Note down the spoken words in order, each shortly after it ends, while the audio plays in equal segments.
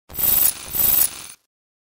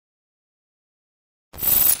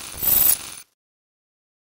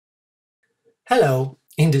Hello!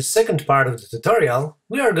 In the second part of the tutorial,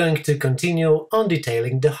 we are going to continue on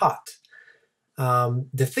detailing the hut.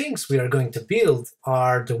 The things we are going to build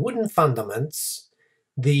are the wooden fundaments,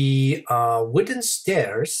 the wooden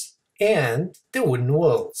stairs, and the wooden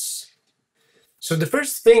walls. So the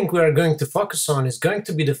first thing we are going to focus on is going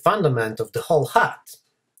to be the fundament of the whole hut.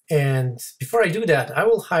 And before I do that, I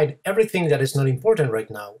will hide everything that is not important right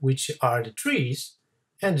now, which are the trees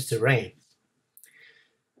and the terrain.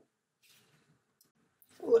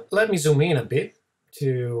 Let me zoom in a bit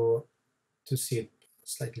to see it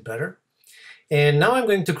slightly better. And now I'm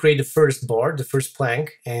going to create the first board, the first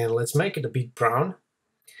plank, and let's make it a bit brown.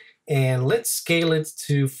 And let's scale it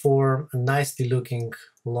to form a nicely looking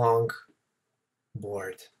long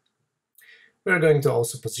board. We're going to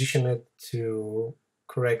also position it to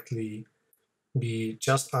correctly be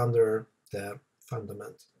just under the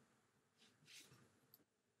fundament.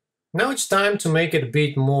 Now it's time to make it a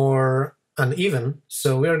bit more uneven,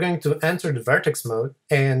 so we are going to enter the vertex mode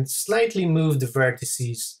and slightly move the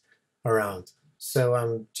vertices around. So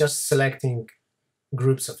I'm just selecting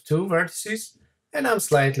groups of 2 vertices and I'm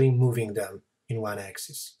slightly moving them in one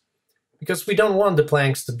axis. Because we don't want the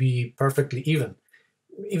planks to be perfectly even.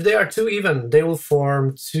 If they are too even, they will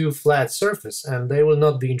form 2 flat surfaces and they will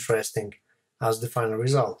not be interesting as the final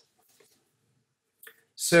result.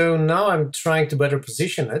 So now I'm trying to better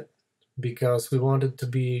position it because we want it to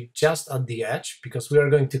be just at the edge, because we are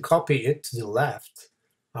going to copy it to the left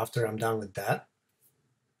after I'm done with that.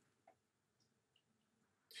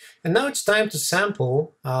 And now it's time to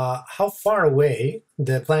sample how far away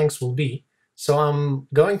the planks will be. So I'm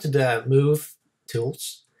going to the Move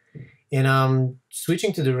tools and I'm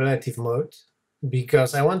switching to the relative mode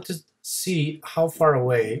because I want to see how far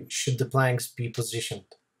away should the planks be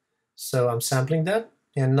positioned. So I'm sampling that,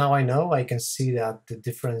 and now I know I can see that the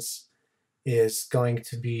difference is going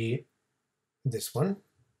to be this one.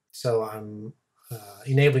 So I'm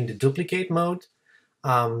enabling the duplicate mode.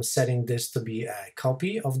 I'm setting this to be a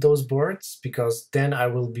copy of those boards because then I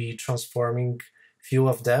will be transforming few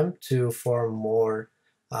of them to form more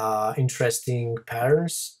interesting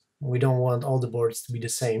patterns. We don't want all the boards to be the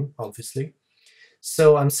same, obviously.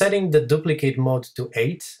 So I'm setting the duplicate mode to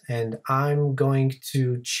 8 and I'm going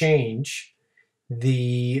to change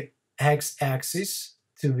the x-axis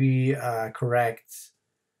to be a correct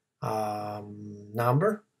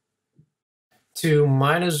number to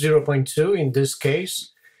minus 0.2 in this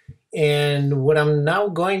case. And what I'm now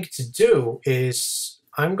going to do is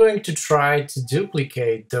I'm going to try to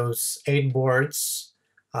duplicate those 8 boards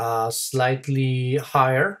slightly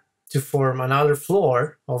higher to form another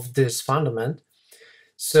floor of this fundament.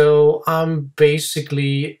 So I'm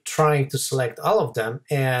basically trying to select all of them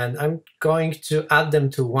and I'm going to add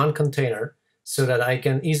them to one container so that I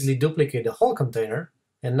can easily duplicate the whole container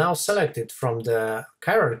and now select it from the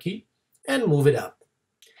hierarchy and move it up.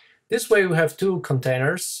 This way we have 2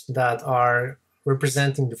 containers that are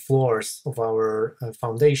representing the floors of our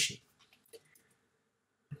foundation.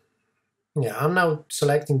 Yeah, I'm now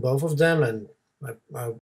selecting both of them and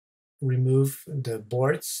I remove the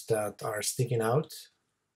boards that are sticking out.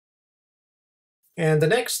 And the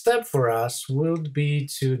next step for us would be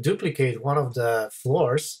to duplicate one of the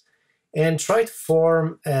floors and try to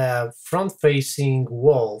form a front-facing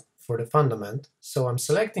wall for the fundament. So I'm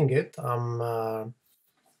selecting it, I'm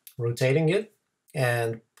rotating it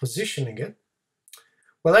and positioning it.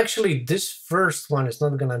 Well, actually, this first one is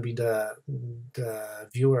not going to be the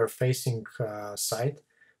viewer-facing side,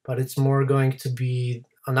 but it's more going to be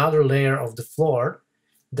another layer of the floor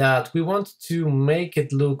that we want to make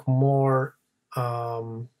it look more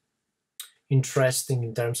interesting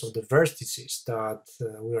in terms of the vertices that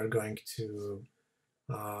we are going to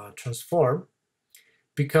transform,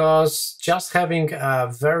 because just having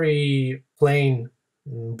a very plain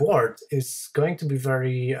board is going to be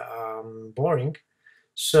very boring.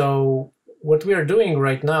 So what we are doing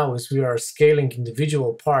right now is we are scaling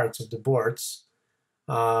individual parts of the boards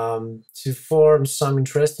to form some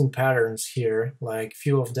interesting patterns here, like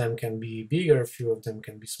few of them can be bigger, few of them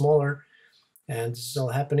can be smaller, and this is all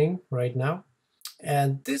happening right now.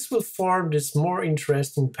 And this will form this more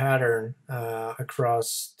interesting pattern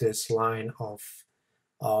across this line of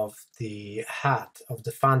the hat, of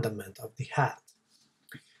the fundament of the hat.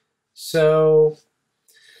 So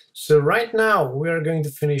right now we are going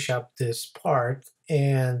to finish up this part,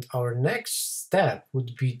 and our next step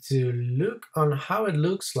would be to look on how it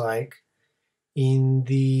looks like in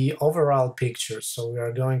the overall picture. So we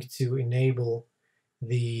are going to enable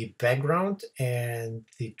the background and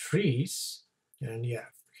the trees. And yeah,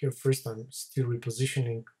 here first I'm still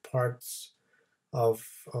repositioning parts of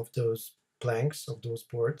those planks, of those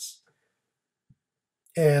boards.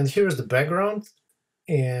 And here is the background,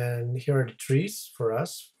 and here are the trees for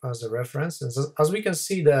us as a reference. And so, as we can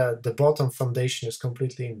see, the bottom foundation is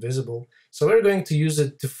completely invisible. So we're going to use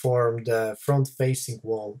it to form the front-facing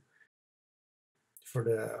wall for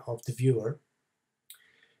of the viewer.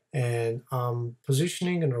 And I'm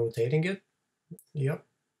positioning and rotating it. Yep.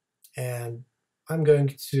 And I'm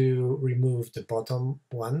going to remove the bottom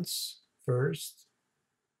ones first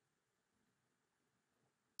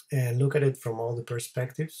and look at it from all the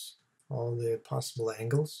perspectives, all the possible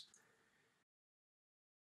angles.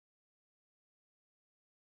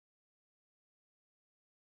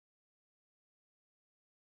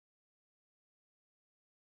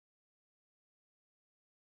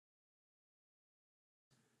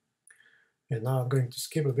 And now I'm going to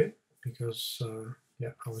skip a bit because yeah,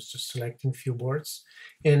 I was just selecting a few boards.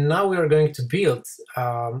 And now we are going to build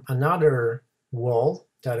another wall,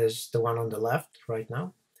 that is the one on the left right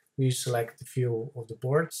now. We select a few of the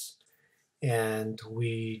boards and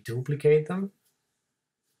we duplicate them.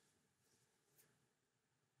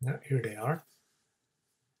 Yeah, here they are.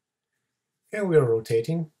 And we are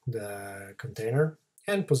rotating the container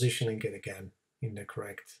and positioning it again in the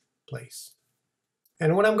correct place.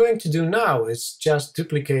 And what I'm going to do now is just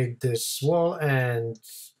duplicate this wall and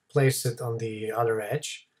place it on the other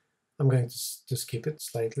edge. I'm going to skip it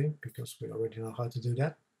slightly because we already know how to do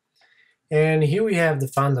that. And here we have the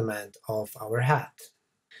fundament of our hat.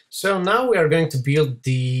 So now we are going to build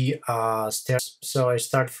the stairs. So I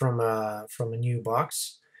start from a new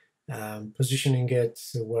box, positioning it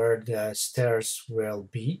where the stairs will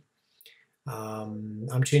be.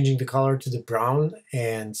 I'm changing the color to the brown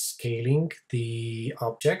and scaling the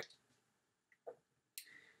object.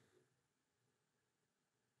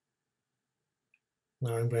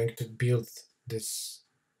 Now I'm going to build this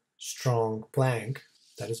strong plank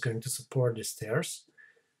that is going to support the stairs.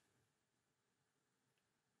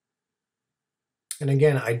 And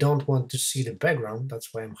again, I don't want to see the background,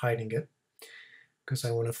 that's why I'm hiding it, because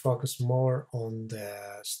I want to focus more on the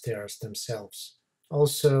stairs themselves.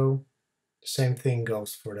 Also, the same thing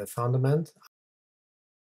goes for the fundament.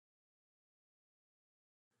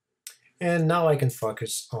 And now I can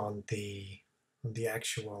focus on the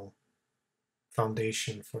actual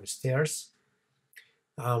foundation for the stairs.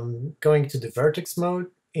 I'm going to the vertex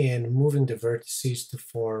mode and moving the vertices to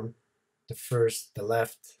form the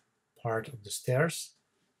left part of the stairs.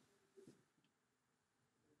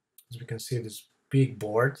 As we can see, this big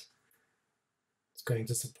board is going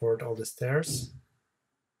to support all the stairs.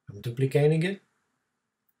 I'm duplicating it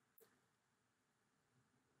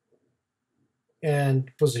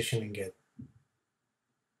and positioning it.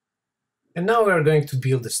 And now we are going to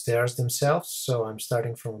build the stairs themselves. So I'm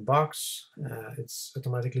starting from a box. It's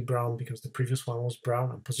automatically brown because the previous one was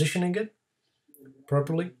brown. I'm positioning it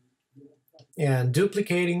properly and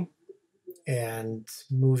duplicating and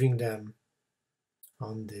moving them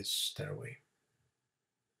on this stairway.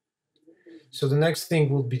 So the next thing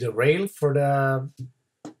will be the rail for the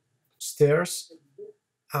stairs.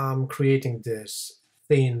 I'm creating this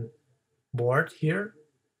thin board here,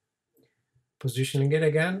 positioning it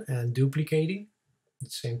again and duplicating the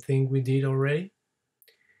same thing we did already.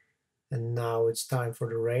 And now it's time for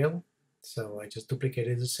the rail. So I just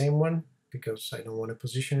duplicated the same one because I don't want to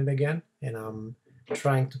position it again, and I'm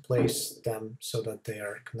trying to place them so that they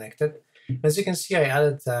are connected. As you can see, I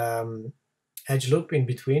added edge loop in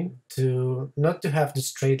between to not to have the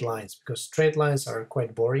straight lines, because straight lines are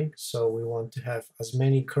quite boring, so we want to have as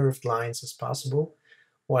many curved lines as possible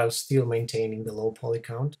while still maintaining the low poly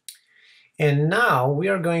count. And now we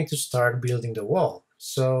are going to start building the wall.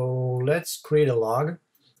 So let's create a log.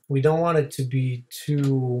 We don't want it to be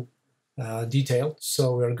too detailed,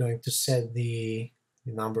 so we're going to set the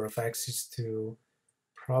number of axes to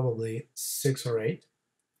probably 6 or 8,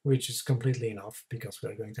 which is completely enough because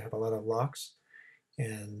we're going to have a lot of logs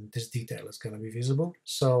and this detail is going to be visible.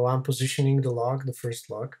 So I'm positioning the log, the first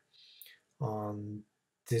log, on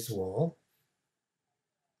this wall.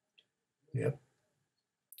 Yep,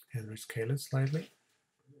 and rescale it slightly.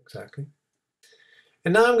 Exactly.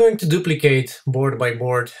 And now I'm going to duplicate board by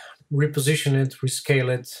board, reposition it, rescale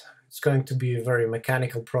it. It's going to be a very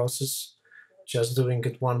mechanical process, just doing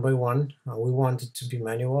it one by one. We want it to be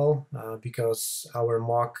manual because our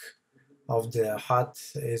mock of the hut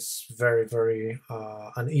is very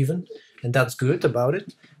uneven, and that's good about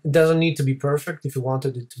it. It doesn't need to be perfect. If we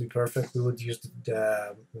wanted it to be perfect, we would use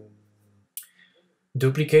the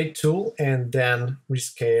duplicate tool and then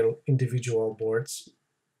rescale individual boards.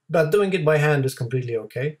 But doing it by hand is completely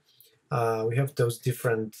okay. We have those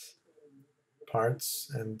different parts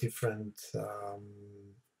and different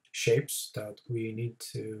shapes that we need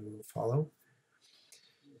to follow.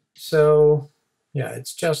 So yeah,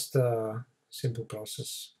 it's just a simple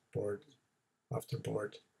process, board after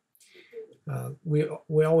board.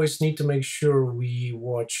 We always need to make sure we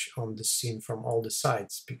watch on the scene from all the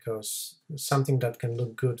sides, because something that can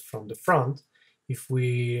look good from the front, if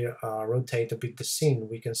we rotate a bit the scene,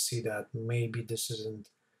 we can see that maybe this isn't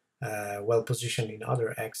well positioned in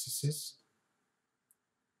other axes.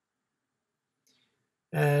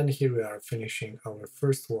 And here we are finishing our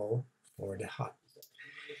first wall for the hut.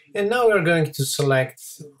 And now we're going to select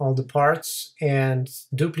all the parts and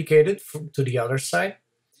duplicate it to the other side.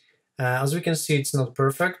 As we can see, it's not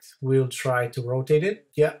perfect. We'll try to rotate it.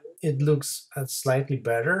 Yeah, it looks slightly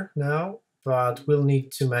better now, but we'll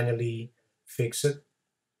need to manually fix it.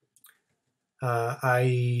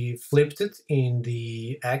 I flipped it in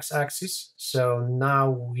the x-axis, so now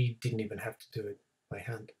we didn't even have to do it by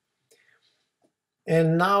hand.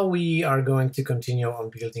 And now we are going to continue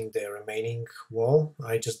on building the remaining wall.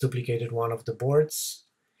 I just duplicated one of the boards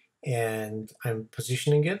and I'm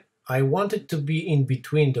positioning it. I want it to be in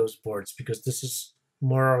between those boards because this is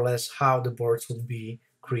more or less how the boards would be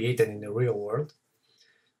created in the real world.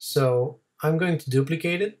 So I'm going to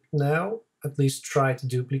duplicate it now, at least try to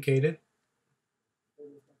duplicate it.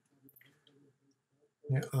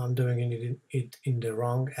 Yeah, I'm doing it in the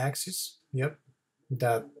wrong axis. Yep,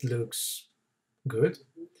 that looks good.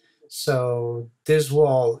 So this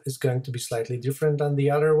wall is going to be slightly different than the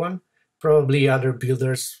other one. Probably other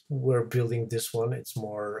builders were building this one. It's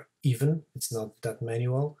more even. It's not that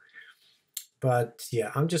manual. But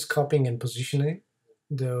yeah, I'm just copying and positioning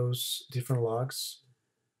those different logs.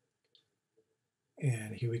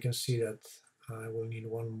 And here we can see that I will need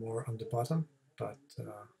one more on the bottom, but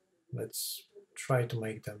let's try to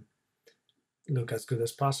make them look as good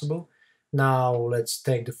as possible. Now let's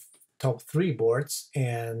take the top three boards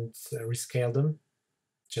and rescale them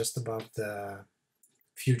just above the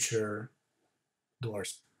future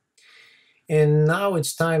doors. And now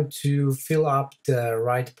it's time to fill up the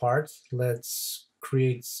right part. Let's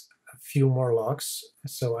create a few more logs.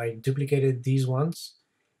 So I duplicated these ones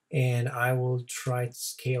and I will try to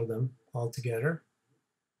scale them all together.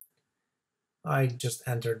 I just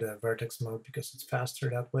entered the vertex mode because it's faster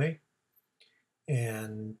that way.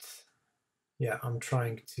 And yeah, I'm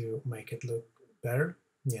trying to make it look better.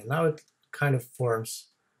 Yeah, now it kind of forms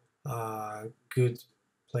a good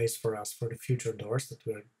place for us for the future doors that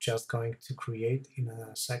we're just going to create in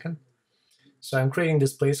a second. So I'm creating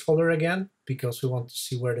this placeholder again because we want to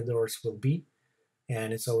see where the doors will be.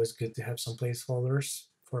 And it's always good to have some placeholders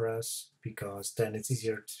for us because then it's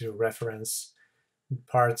easier to reference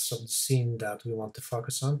parts of the scene that we want to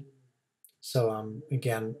focus on. So I'm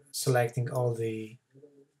again selecting all the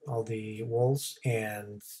walls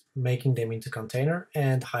and making them into container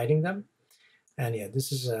and hiding them. And yeah,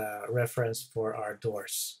 this is a reference for our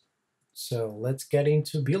doors. So let's get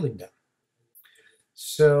into building them.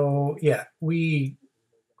 So yeah, we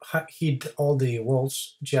hid all the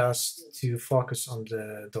walls just to focus on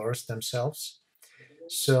the doors themselves.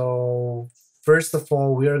 So first of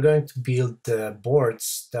all, we are going to build the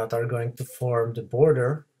boards that are going to form the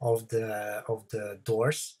border of the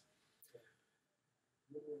doors.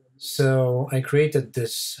 So I created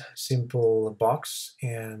this simple box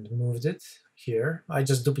and moved it here. I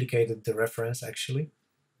just duplicated the reference actually.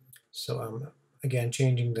 So I'm again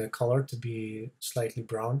changing the color to be slightly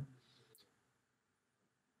brown.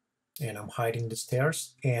 And I'm hiding the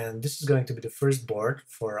stairs. And this is going to be the first board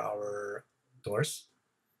for our doors.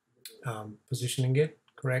 Positioning it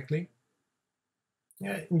correctly.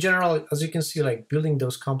 Yeah, in general, as you can see, like building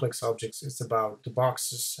those complex objects is about the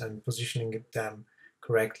boxes and positioning them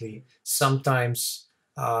correctly. Sometimes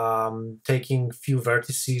taking few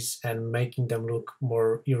vertices and making them look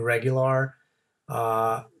more irregular.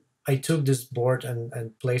 Uh, I took this board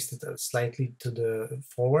and placed it slightly to the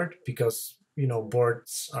forward because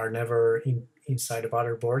boards are never inside of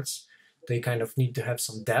other boards. They kind of need to have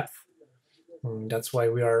some depth. That's why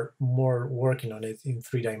we are more working on it in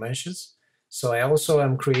 3 dimensions. So I also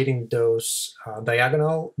am creating those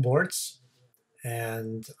diagonal boards,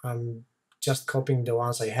 and I'm just copying the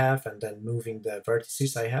ones I have and then moving the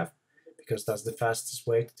vertices I have, because that's the fastest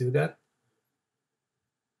way to do that.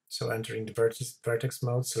 So entering the vertex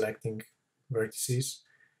mode, selecting vertices,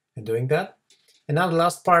 and doing that. And now the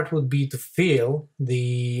last part would be to fill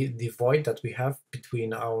the void that we have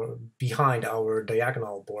behind our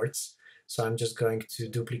diagonal boards. So I'm just going to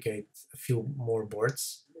duplicate a few more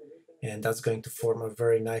boards, and that's going to form a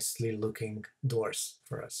very nicely looking doors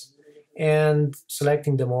for us. And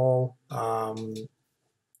selecting them all,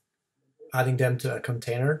 adding them to a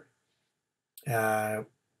container,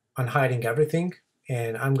 unhiding everything,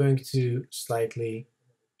 and I'm going to slightly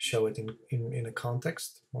show it in a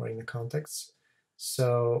context, or in a context.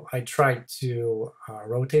 So I tried to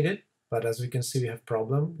rotate it, but as we can see, we have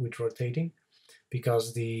problem with rotating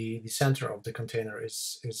because the center of the container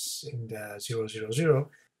is in the 0, 0, 0.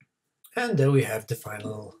 And there we have the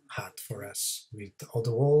final hut for us with all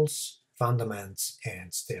the walls, fundaments,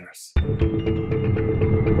 and stairs.